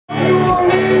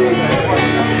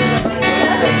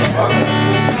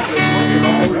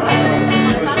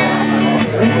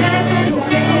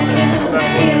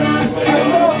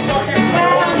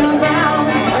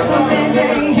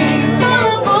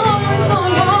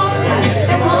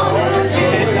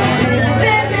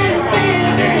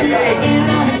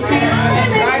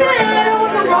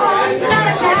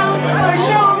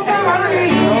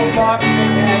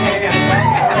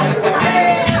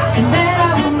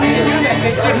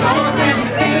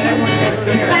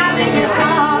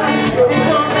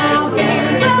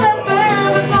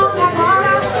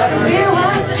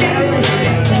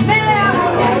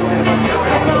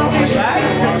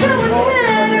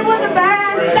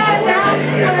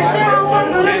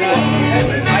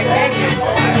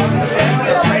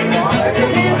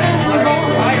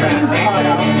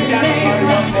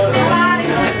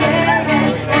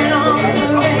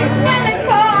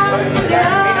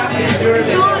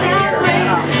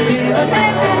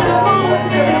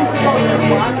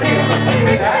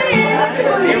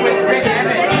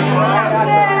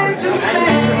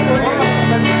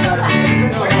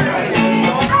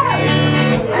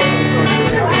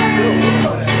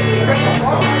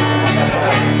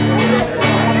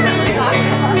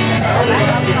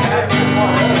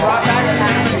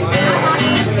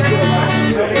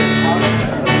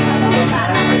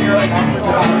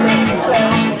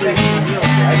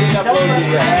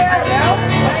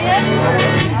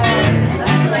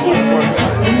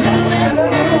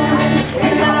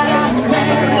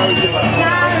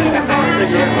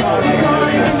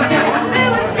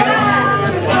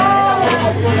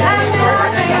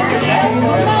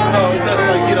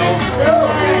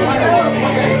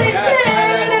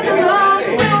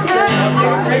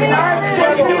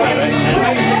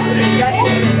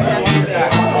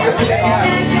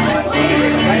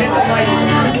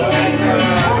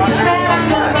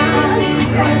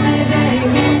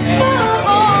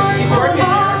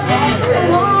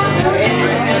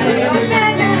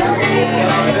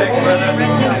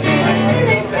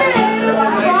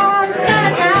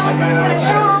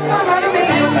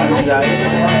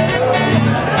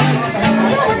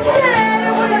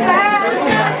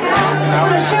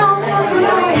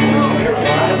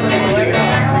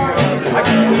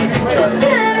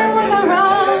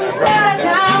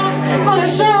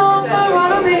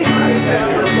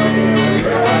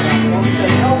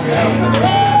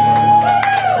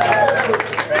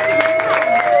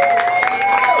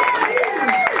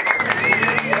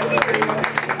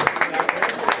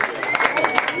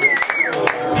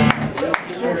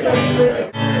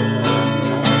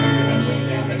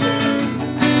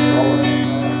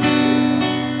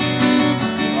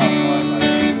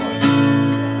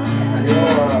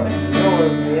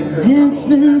It's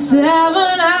been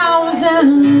 7 hours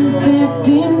and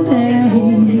 15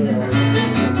 days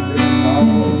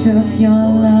since you took your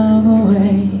love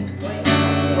away.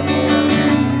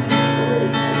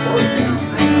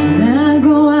 And I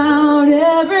go out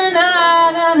every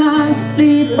night and I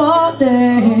sleep all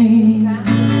day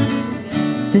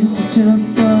since you took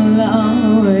your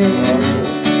love away.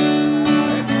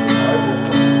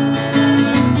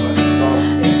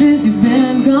 Since you've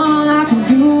been gone, I can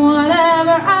do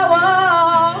whatever I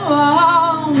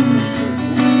want.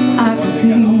 I can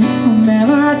see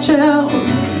whomever I chose,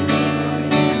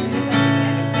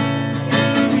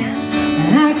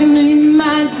 and I can eat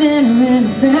my dinner in a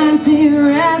fancy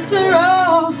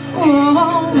restaurant.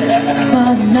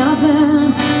 But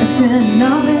nothing, I said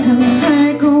nothing can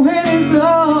take away these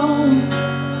blows,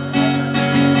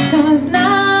 'cause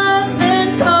nothing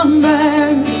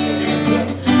compares.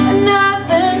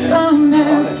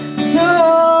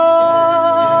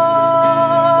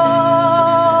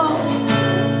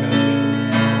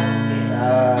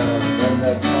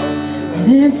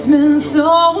 It's been so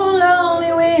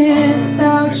lonely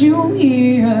without you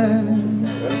here,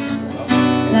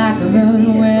 like a bird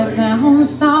without a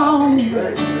song.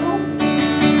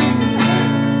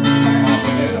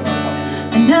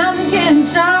 And I can't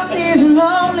stop these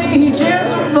lonely tears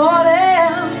from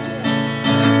falling.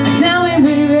 Tell me,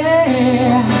 baby,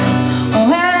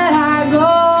 where did I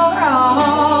go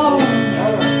wrong?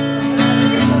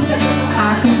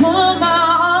 I can hold my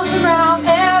arms around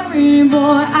every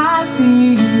boy I see.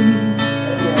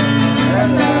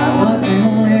 What they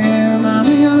only remind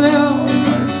me of you.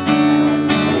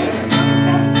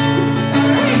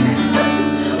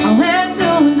 I went to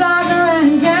the doctor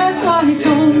and guess what he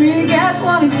told me? Guess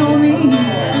what he told me?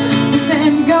 He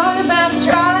said, girl, you better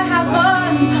try to have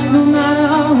fun, no matter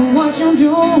what you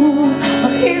do.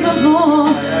 But he's a fool,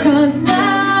 'cause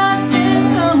nothing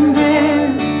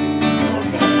compares,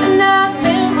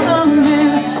 nothing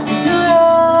compares to you.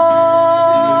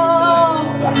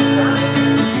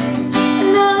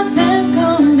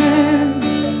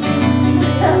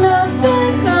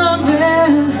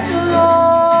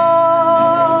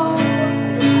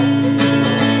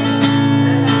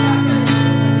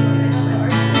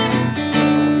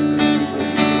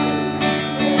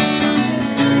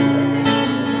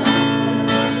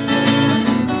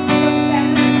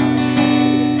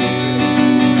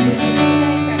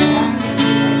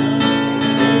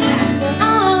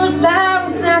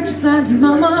 planted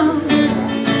mama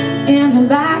in the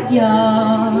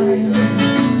backyard.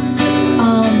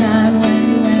 All night when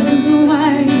you went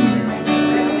away.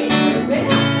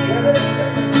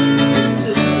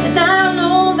 And I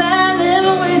know that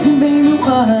living with you, baby,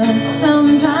 was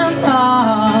sometimes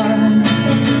hard,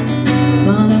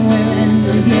 but I'm willing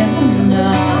to give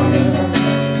another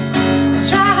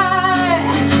try.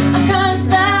 I can't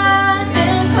stand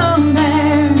it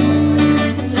compares,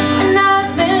 and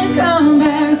nothing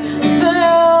compares to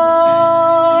you.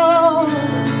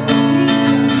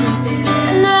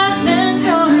 And nothing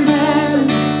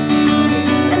compares,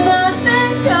 and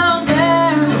nothing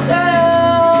compares to you.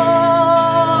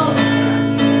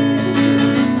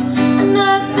 And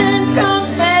nothing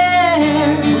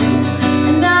compares,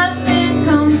 and nothing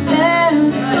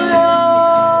compares to you.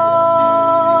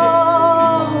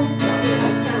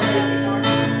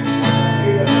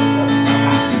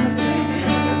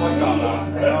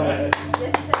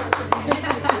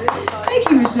 Thank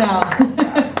you, Michelle.